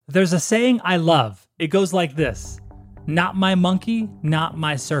There's a saying I love. It goes like this: not my monkey, not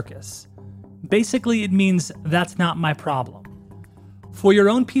my circus. Basically, it means that's not my problem. For your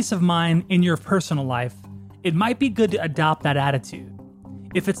own peace of mind in your personal life, it might be good to adopt that attitude.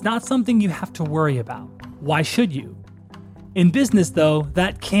 If it's not something you have to worry about, why should you? In business, though,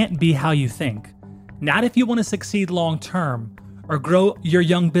 that can't be how you think. Not if you want to succeed long term or grow your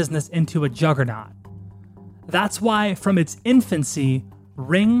young business into a juggernaut. That's why, from its infancy,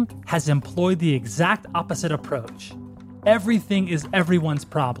 Ring has employed the exact opposite approach. Everything is everyone's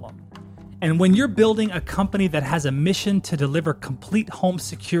problem. And when you're building a company that has a mission to deliver complete home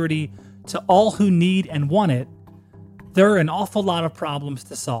security to all who need and want it, there are an awful lot of problems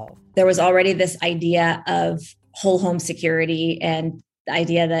to solve. There was already this idea of whole home security and the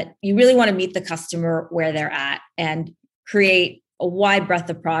idea that you really want to meet the customer where they're at and create a wide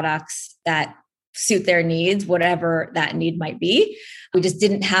breadth of products that suit their needs, whatever that need might be. We just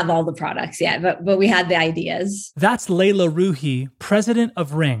didn't have all the products yet, but we had the ideas. That's Layla Ruhi, president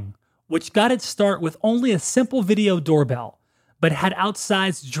of Ring, which got its start with only a simple video doorbell, but had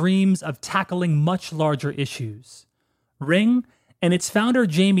outsized dreams of tackling much larger issues. Ring and its founder,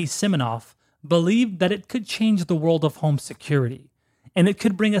 Jamie Siminoff, believed that it could change the world of home security, and it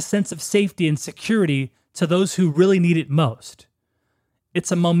could bring a sense of safety and security to those who really need it most. It's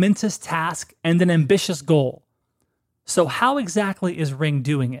a momentous task and an ambitious goal. So how exactly is Ring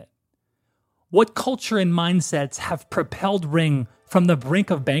doing it? What culture and mindsets have propelled Ring from the brink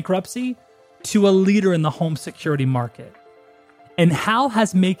of bankruptcy to a leader in the home security market? And how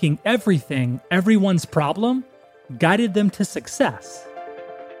has making everything everyone's problem guided them to success?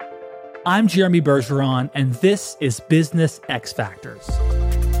 I'm Jeremy Bergeron, and this is Business X Factors.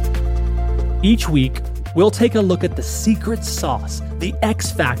 Each week, we'll take a look at the secret sauce, the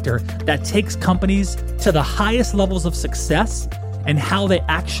X factor that takes companies to the highest levels of success and how they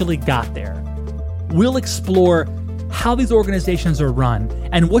actually got there. We'll explore how these organizations are run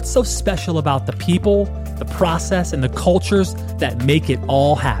and what's so special about the people, the process, and the cultures that make it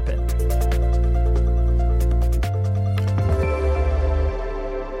all happen.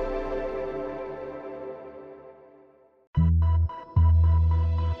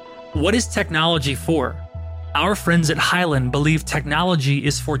 What is technology for? Our friends at Hyland believe technology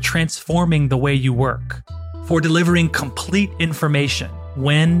is for transforming the way you work, for delivering complete information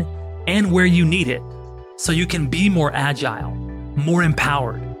when and where you need it, so you can be more agile, more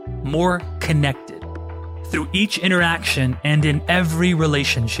empowered, more connected. Through each interaction and in every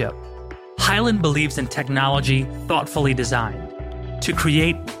relationship, Hyland believes in technology thoughtfully designed to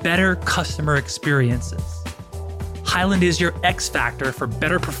create better customer experiences. Hyland is your X factor for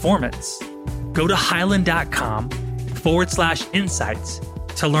better performance. Go to hyland.com/insights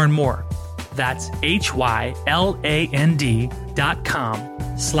to learn more. That's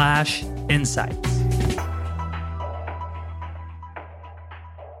HYLAND.com/insights.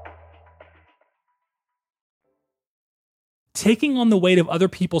 Taking on the weight of other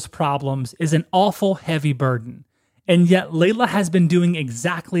people's problems is an awful heavy burden, and yet Layla has been doing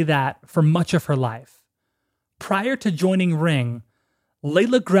exactly that for much of her life. Prior to joining Ring,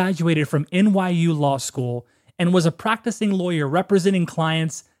 Layla graduated from NYU Law School and was a practicing lawyer representing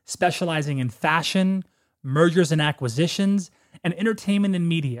clients specializing in fashion, mergers and acquisitions, and entertainment and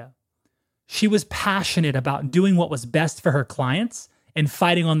media. She was passionate about doing what was best for her clients and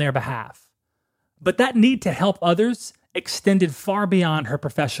fighting on their behalf. But that need to help others extended far beyond her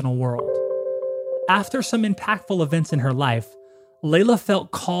professional world. After some impactful events in her life, Layla felt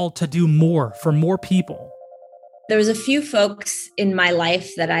called to do more for more people. There was a few folks in my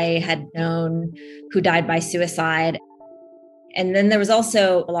life that I had known who died by suicide. And then there was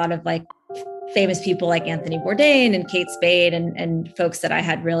also a lot of famous people like Anthony Bourdain and Kate Spade and folks that I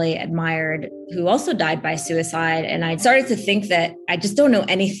had really admired who also died by suicide. And I started to think that I just don't know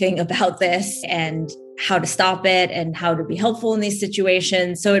anything about this and how to stop it and how to be helpful in these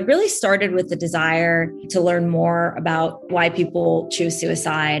situations. So it really started with the desire to learn more about why people choose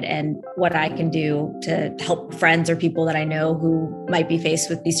suicide and what I can do to help friends or people that I know who might be faced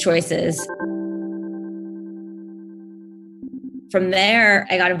with these choices. From there,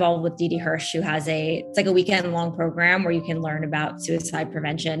 I got involved with Didi Hirsch, who has it's like a weekend-long program where you can learn about suicide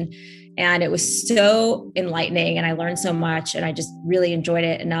prevention. And it was so enlightening and I learned so much and I just really enjoyed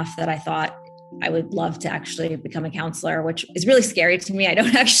it enough that I thought I would love to actually become a counselor, which is really scary to me. I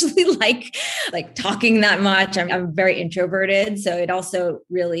don't actually like talking that much. I'm very introverted. So it also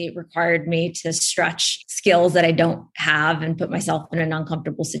really required me to stretch skills that I don't have and put myself in an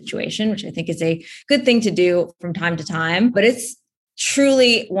uncomfortable situation, which I think is a good thing to do from time to time. But it's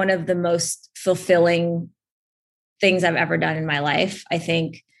truly one of the most fulfilling things I've ever done in my life. I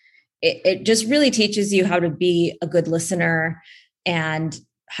think it just really teaches you how to be a good listener and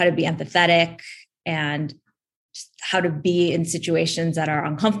how to be empathetic and how to be in situations that are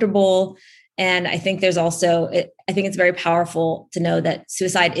uncomfortable. And I think there's also, I think it's very powerful to know that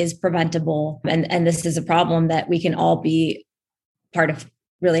suicide is preventable. And this is a problem that we can all be part of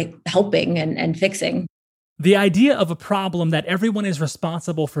really helping and fixing. The idea of a problem that everyone is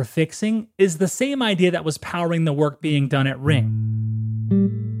responsible for fixing is the same idea that was powering the work being done at Ring.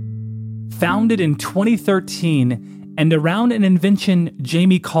 Founded in 2013 and around an invention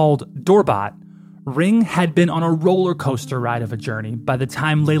Jamie called Doorbot, Ring had been on a roller coaster ride of a journey by the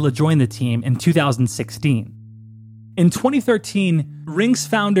time Layla joined the team in 2016. In 2013, Ring's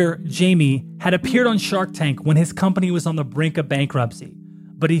founder, Jamie, had appeared on Shark Tank when his company was on the brink of bankruptcy,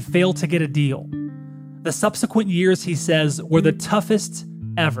 but he failed to get a deal. The subsequent years, he says, were the toughest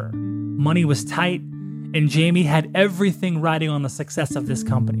ever. Money was tight, and Jamie had everything riding on the success of this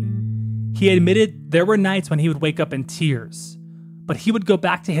company. He admitted there were nights when he would wake up in tears, but he would go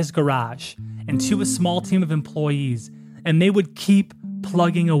back to his garage and to a small team of employees, and they would keep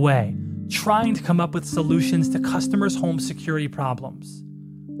plugging away, trying to come up with solutions to customers' home security problems.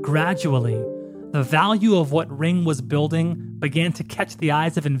 Gradually, the value of what Ring was building began to catch the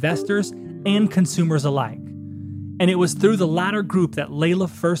eyes of investors and consumers alike. And it was through the latter group that Layla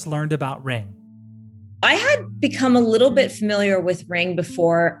first learned about Ring. I had become a little bit familiar with Ring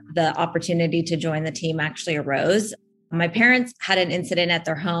before the opportunity to join the team actually arose. My parents had an incident at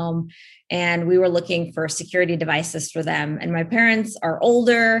their home, and we were looking for security devices for them. And my parents are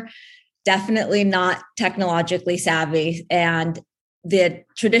older, definitely not technologically savvy. And the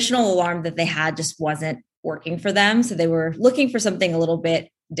traditional alarm that they had just wasn't working for them. So they were looking for something a little bit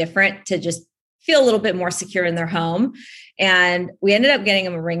different to just feel a little bit more secure in their home. And we ended up getting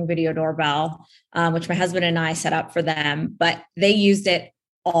them a Ring video doorbell, which my husband and I set up for them, but they used it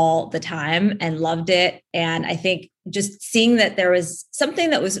all the time and loved it. And I think just seeing that there was something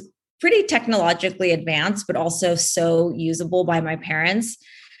that was pretty technologically advanced, but also so usable by my parents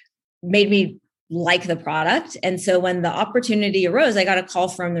made me like the product. And so when the opportunity arose, I got a call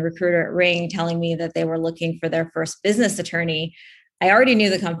from the recruiter at Ring telling me that they were looking for their first business attorney. I already knew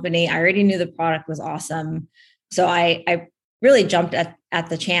the company. I already knew the product was awesome. So I really jumped at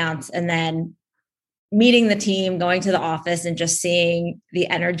the chance. And then meeting the team, going to the office and just seeing the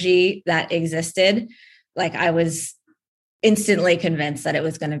energy that existed, like I was instantly convinced that it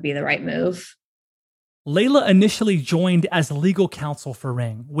was going to be the right move. Layla initially joined as legal counsel for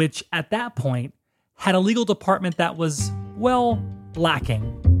Ring, which at that point had a legal department that was, well, lacking.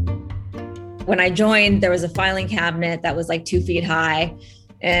 When I joined, there was a filing cabinet that was like 2 feet high.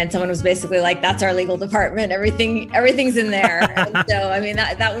 And someone was basically like, that's our legal department. Everything's in there. And so, I mean,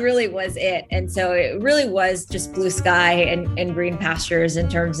 that really was it. And so it really was just blue sky and green pastures in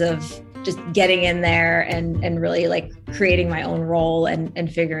terms of just getting in there and really like creating my own role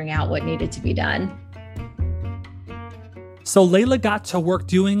and figuring out what needed to be done. So Layla got to work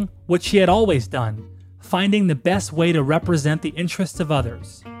doing what she had always done, finding the best way to represent the interests of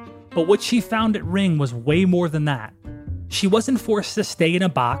others. But what she found at Ring was way more than that. She wasn't forced to stay in a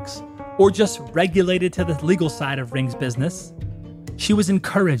box or just regulated to the legal side of Ring's business. She was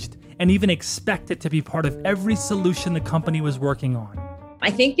encouraged and even expected to be part of every solution the company was working on. I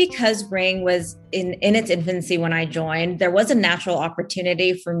think because Ring was in its infancy when I joined, there was a natural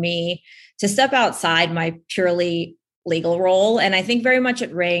opportunity for me to step outside my purely legal role. And I think very much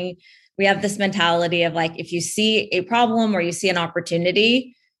at Ring, we have this mentality of like, if you see a problem or you see an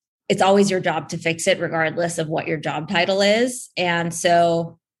opportunity, it's always your job to fix it, regardless of what your job title is. And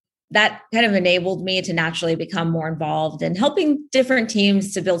so that kind of enabled me to naturally become more involved in helping different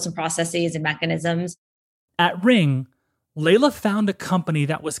teams to build some processes and mechanisms. At Ring, Layla found a company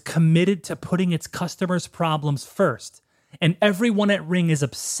that was committed to putting its customers' problems first. And everyone at Ring is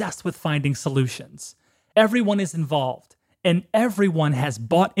obsessed with finding solutions. Everyone is involved, and everyone has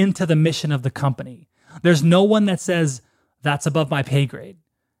bought into the mission of the company. There's no one that says, that's above my pay grade.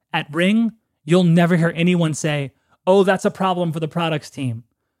 At Ring, you'll never hear anyone say, oh, that's a problem for the products team.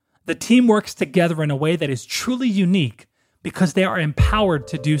 The team works together in a way that is truly unique because they are empowered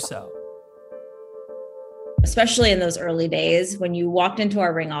to do so. Especially in those early days, when you walked into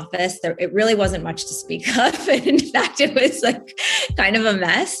our Ring office, it really wasn't much to speak of. And in fact, it was like kind of a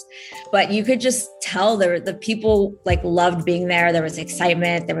mess, but you could just tell the people like loved being there. There was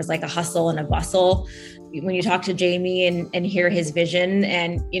excitement. There was like a hustle and a bustle. When you talk to Jamie and hear his vision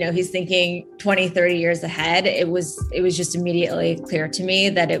and, you know, he's thinking 20, 30 years ahead, it was just immediately clear to me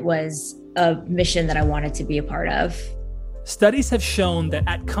that it was a mission that I wanted to be a part of. Studies have shown that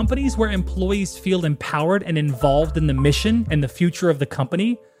at companies where employees feel empowered and involved in the mission and the future of the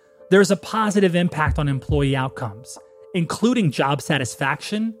company, there's a positive impact on employee outcomes, including job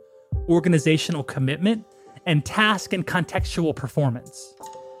satisfaction, organizational commitment, and task and contextual performance.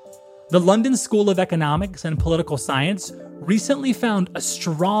 The London School of Economics and Political Science recently found a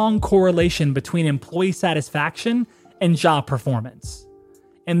strong correlation between employee satisfaction and job performance.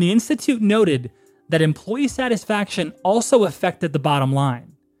 And the institute noted that employee satisfaction also affected the bottom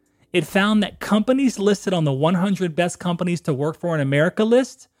line. It found that companies listed on the 100 Best Companies to Work For in America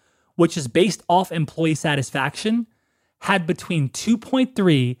list, which is based off employee satisfaction, had between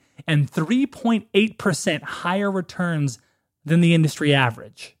 2.3 and 3.8% higher returns than the industry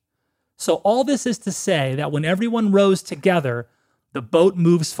average. So all this is to say that when everyone rows together, the boat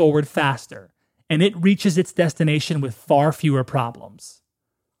moves forward faster, and it reaches its destination with far fewer problems.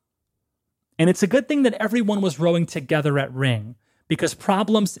 And it's a good thing that everyone was rowing together at Ring, because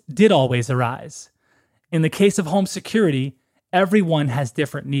problems did always arise. In the case of home security, everyone has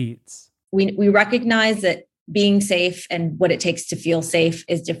different needs. We recognize that being safe and what it takes to feel safe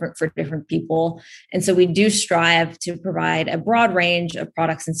is different for different people. And so we do strive to provide a broad range of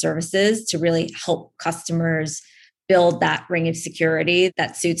products and services to really help customers build that ring of security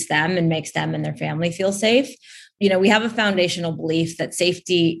that suits them and makes them and their family feel safe. We have a foundational belief that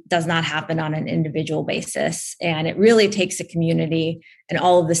safety does not happen on an individual basis. And it really takes a community and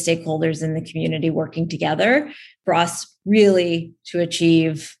all of the stakeholders in the community working together for us really to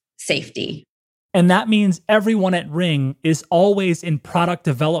achieve safety. And that means everyone at Ring is always in product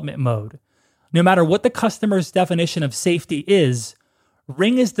development mode. No matter what the customer's definition of safety is,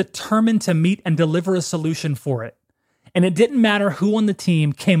 Ring is determined to meet and deliver a solution for it. And it didn't matter who on the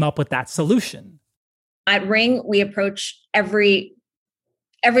team came up with that solution. At Ring, we approach everything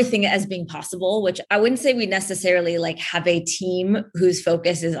as being possible, which I wouldn't say we necessarily have a team whose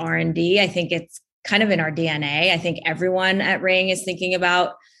focus is R&D. I think it's kind of in our DNA. I think everyone at Ring is thinking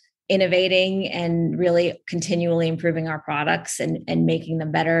about innovating and really continually improving our products and making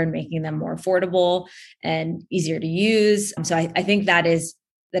them better and making them more affordable and easier to use. So I think that is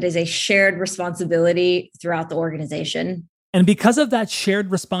a shared responsibility throughout the organization. And because of that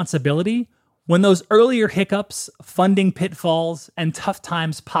shared responsibility, when those earlier hiccups, funding pitfalls, and tough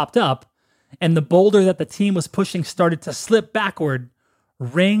times popped up, and the boulder that the team was pushing started to slip backward,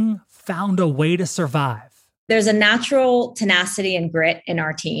 Ring found a way to survive. There's a natural tenacity and grit in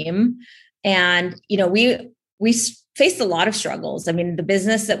our team. And, we faced a lot of struggles. I mean, the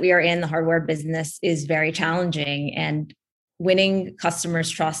business that we are in, the hardware business, is very challenging, and winning customers'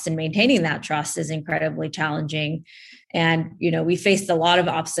 trust and maintaining that trust is incredibly challenging. And, we faced a lot of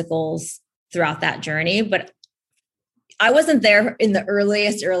obstacles throughout that journey, but I wasn't there in the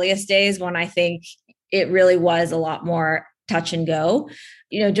earliest days when I think it really was a lot more touch and go.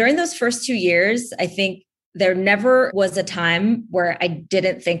 During those first 2 years, I think there never was a time where I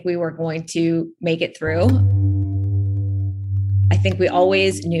didn't think we were going to make it through. I think we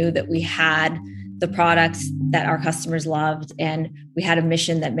always knew that we had the products that our customers loved, and we had a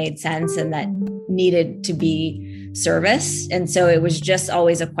mission that made sense and that needed to be serviced. And so it was just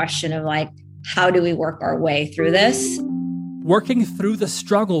always a question of how do we work our way through this? Working through the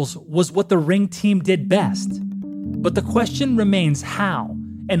struggles was what the Ring team did best. But the question remains how,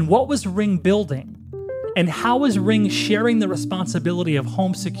 and what was Ring building? And how is Ring sharing the responsibility of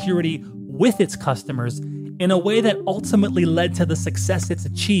home security with its customers in a way that ultimately led to the success it's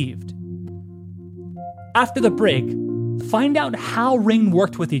achieved? After the break, find out how Ring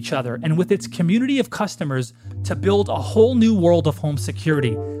worked with each other and with its community of customers to build a whole new world of home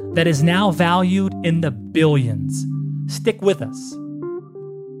security that is now valued in the billions. Stick with us.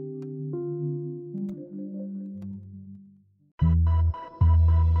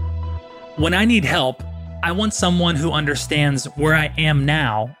 When I need help, I want someone who understands where I am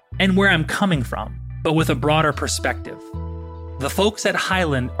now and where I'm coming from, but with a broader perspective. The folks at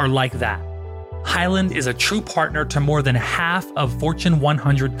Hyland are like that. Hyland is a true partner to more than half of Fortune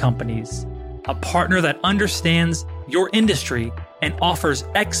 100 companies, a partner that understands your industry and offers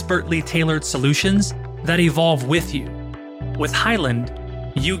expertly tailored solutions that evolve with you. With Hyland,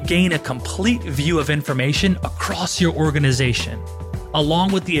 you gain a complete view of information across your organization,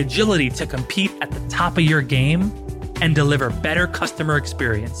 along with the agility to compete at the top of your game and deliver better customer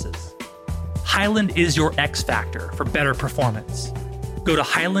experiences. Hyland is your X factor for better performance. Go to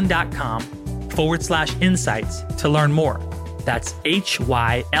hyland.com/insights to learn more. That's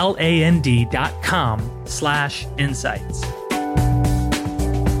HYLAND.com/insights.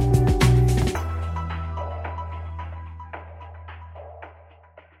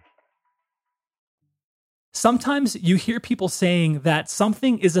 Sometimes you hear people saying that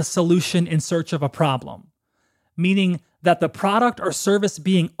something is a solution in search of a problem, meaning that the product or service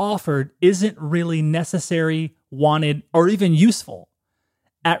being offered isn't really necessary, wanted, or even useful.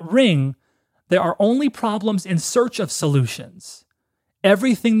 At Ring, there are only problems in search of solutions.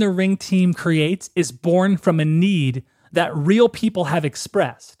 Everything the Ring team creates is born from a need that real people have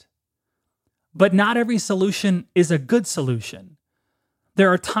expressed. But not every solution is a good solution.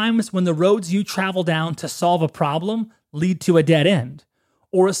 There are times when the roads you travel down to solve a problem lead to a dead end,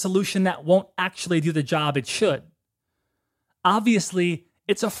 or a solution that won't actually do the job it should. Obviously,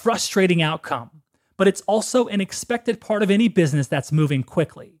 it's a frustrating outcome, but it's also an expected part of any business that's moving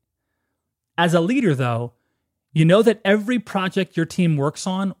quickly. As a leader, though, you know that every project your team works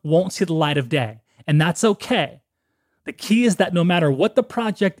on won't see the light of day, and that's okay. The key is that no matter what the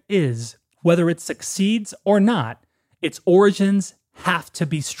project is, whether it succeeds or not, its origins have to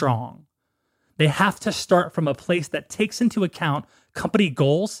be strong. They have to start from a place that takes into account company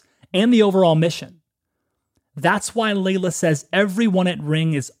goals and the overall mission. That's why Layla says everyone at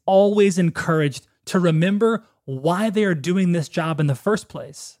Ring is always encouraged to remember why they are doing this job in the first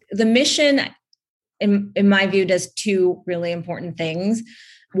place. The mission, in my view, does two really important things.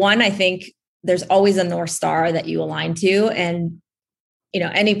 One, I think there's always a North Star that you align to. And,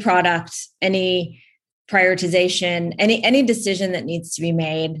 any product, any prioritization, any decision that needs to be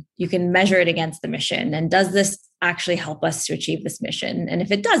made, you can measure it against the mission. And does this actually help us to achieve this mission? And if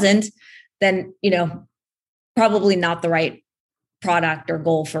it doesn't, then, probably not the right product or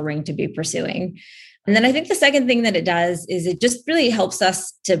goal for Ring to be pursuing. And then I think the second thing that it does is it just really helps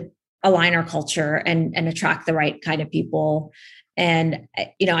us to align our culture and attract the right kind of people. And,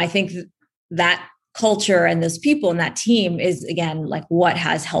 I think that culture and those people and that team is, again, like what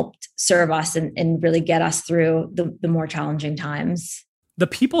has helped serve us and really get us through the more challenging times. The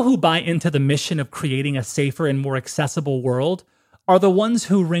people who buy into the mission of creating a safer and more accessible world are the ones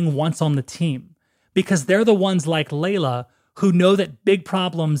who Ring wants on the team, because they're the ones like Layla who know that big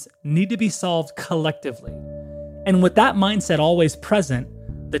problems need to be solved collectively. And with that mindset always present,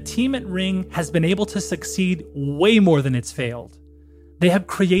 the team at Ring has been able to succeed way more than it's failed. They have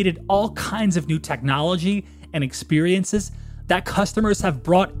created all kinds of new technology and experiences that customers have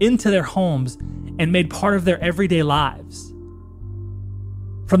brought into their homes and made part of their everyday lives.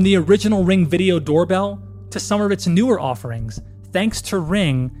 From the original Ring video doorbell to some of its newer offerings, thanks to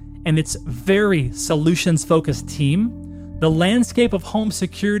Ring and its very solutions-focused team, the landscape of home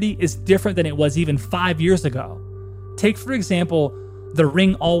security is different than it was even 5 years ago. Take, for example, the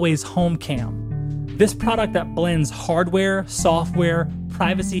Ring Always Home Cam. This product that blends hardware, software,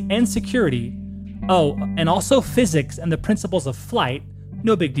 privacy, and security. Oh, and also physics and the principles of flight.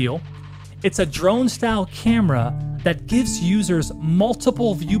 No big deal. It's a drone-style camera that gives users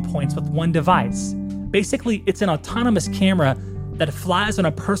multiple viewpoints with one device. Basically, it's an autonomous camera that flies on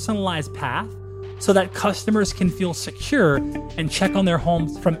a personalized path so that customers can feel secure and check on their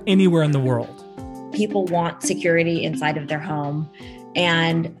homes from anywhere in the world. People want security inside of their home.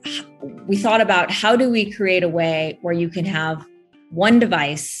 And we thought about how do we create a way where you can have one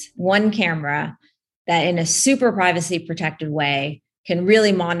device, one camera that in a super privacy protected way can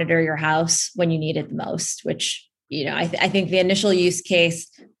really monitor your house when you need it the most, which, I think the initial use case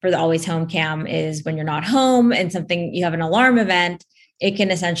for the Always Home Cam is when you're not home and you have an alarm event, it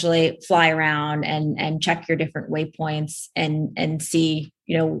can essentially fly around and check your different waypoints and see,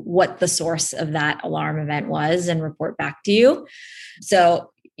 what the source of that alarm event was and report back to you. So,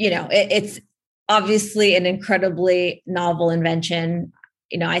 it's obviously an incredibly novel invention.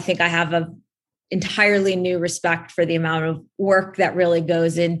 I think I have an entirely new respect for the amount of work that really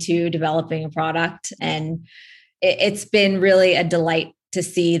goes into developing a product. And it's been really a delight to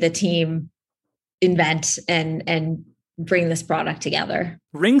see the team invent and bring this product together.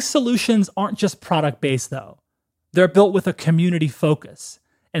 Ring solutions aren't just product-based, though. They're built with a community focus.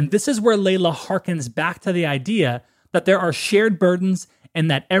 And this is where Layla harkens back to the idea that there are shared burdens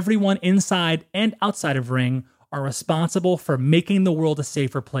and that everyone inside and outside of Ring are responsible for making the world a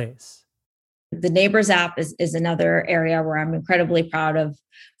safer place. The Neighbors app is another area where I'm incredibly proud of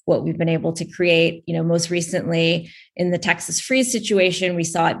what we've been able to create. Most recently in the Texas freeze situation, we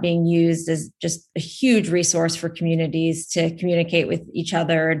saw it being used as just a huge resource for communities to communicate with each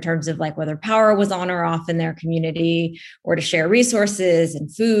other in terms of like whether power was on or off in their community or to share resources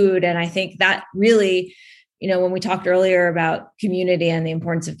and food. And I think that really, when we talked earlier about community and the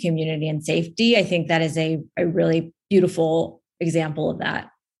importance of community and safety, I think that is a really beautiful example of that.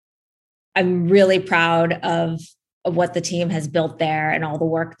 I'm really proud of what the team has built there and all the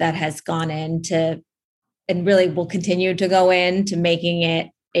work that has gone into and really will continue to go into making it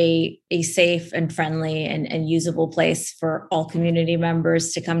a safe and friendly and usable place for all community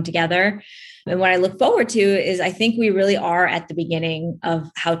members to come together. And what I look forward to is I think we really are at the beginning of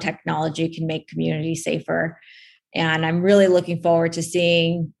how technology can make communities safer. And I'm really looking forward to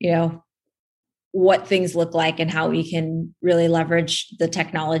seeing, what things look like and how we can really leverage the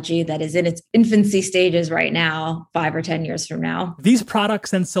technology that is in its infancy stages right now, 5 or 10 years from now. These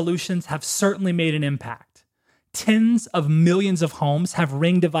products and solutions have certainly made an impact. Tens of millions of homes have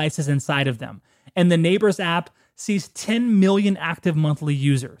Ring devices inside of them, and the Neighbors app sees 10 million active monthly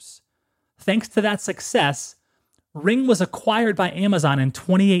users. Thanks to that success, Ring was acquired by Amazon in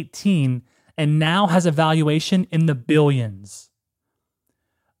 2018 and now has a valuation in the billions.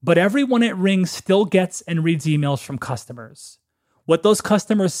 But everyone at Ring still gets and reads emails from customers. What those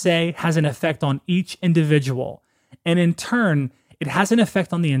customers say has an effect on each individual, and in turn, it has an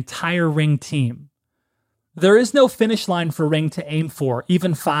effect on the entire Ring team. There is no finish line for Ring to aim for,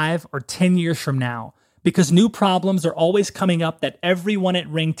 even 5 or 10 years from now, because new problems are always coming up that everyone at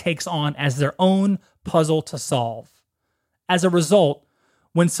Ring takes on as their own puzzle to solve. As a result,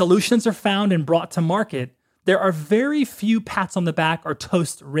 when solutions are found and brought to market, there are very few pats on the back or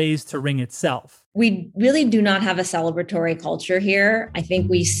toast raised to Ring itself. We really do not have a celebratory culture here. I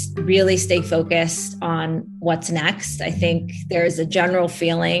think we really stay focused on what's next. I think there's a general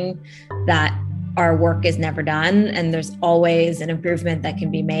feeling that our work is never done and there's always an improvement that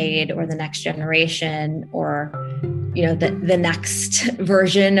can be made, or the next generation, or the next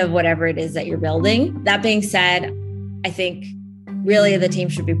version of whatever it is that you're building. That being said, I think really the team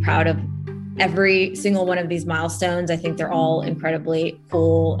should be proud of every single one of these milestones. I think they're all incredibly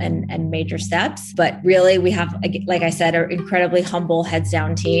cool and major steps. But really, we have, like I said, an incredibly humble, heads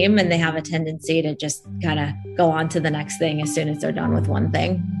down team, and they have a tendency to just kind of go on to the next thing as soon as they're done with one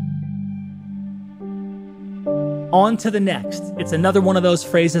thing. On to the next. It's another one of those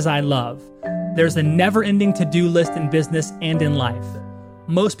phrases I love. There's a never-ending to-do list in business and in life.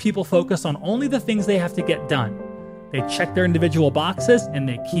 Most people focus on only the things they have to get done. They check their individual boxes and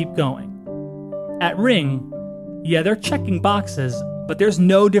they keep going. At Ring, they're checking boxes, but there's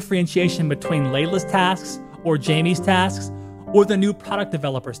no differentiation between Layla's tasks or Jamie's tasks or the new product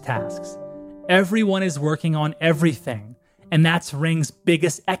developer's tasks. Everyone is working on everything, and that's Ring's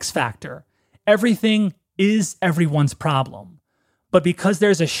biggest X factor. Everything is everyone's problem. But because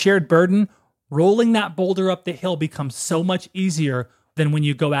there's a shared burden, rolling that boulder up the hill becomes so much easier than when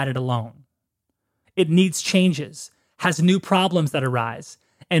you go at it alone. It needs changes, has new problems that arise,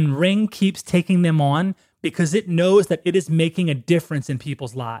 and Ring keeps taking them on because it knows that it is making a difference in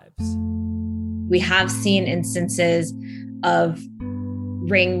people's lives. We have seen instances of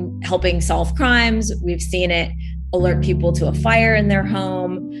Ring helping solve crimes. We've seen it alert people to a fire in their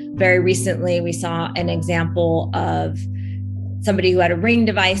home. Very recently, we saw an example of somebody who had a Ring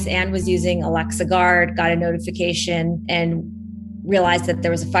device and was using Alexa Guard, got a notification and realized that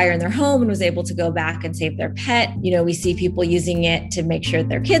there was a fire in their home and was able to go back and save their pet. We see people using it to make sure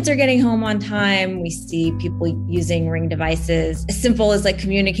their kids are getting home on time. We see people using Ring devices as simple as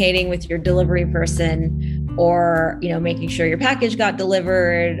communicating with your delivery person, or, making sure your package got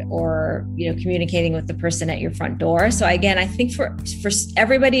delivered, or, communicating with the person at your front door. So again, I think for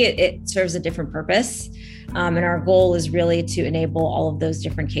everybody, it serves a different purpose. And our goal is really to enable all of those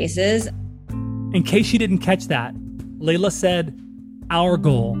different cases. In case you didn't catch that, Layla said, our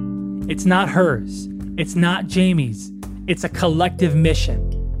goal. It's not hers. It's not Jamie's. It's a collective mission.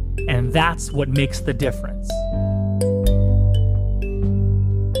 And that's what makes the difference.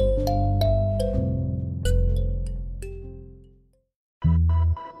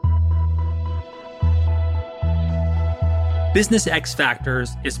 Business X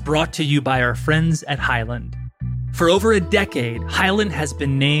Factors is brought to you by our friends at Hyland. For over a decade, Hyland has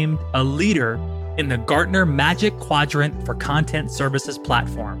been named a leader in the Gartner Magic Quadrant for Content Services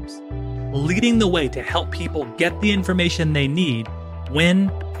Platforms, leading the way to help people get the information they need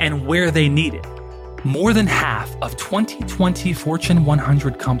when and where they need it. More than half of 2020 Fortune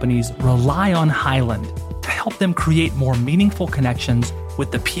 100 companies rely on Hyland to help them create more meaningful connections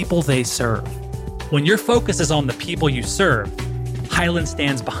with the people they serve. When your focus is on the people you serve, Hyland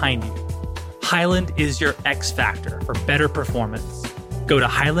stands behind you. Hyland is your X factor for better performance. Go to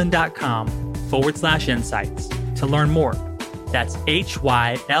hyland.com/insights to learn more. That's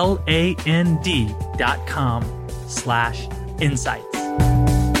HYLAND.com/insights.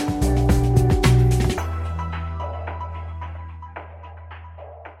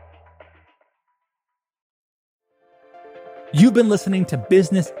 You've been listening to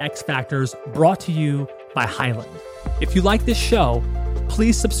Business X Factors, brought to you by Hyland. If you like this show,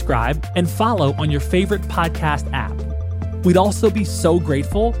 please subscribe and follow on your favorite podcast app. We'd also be so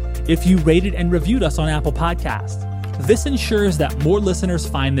grateful if you rated and reviewed us on Apple Podcasts. This ensures that more listeners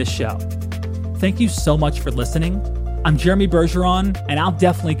find this show. thank you so much for listening. I'm Jeremy Bergeron, and I'll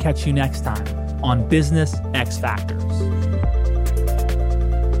definitely catch you next time on Business X Factors.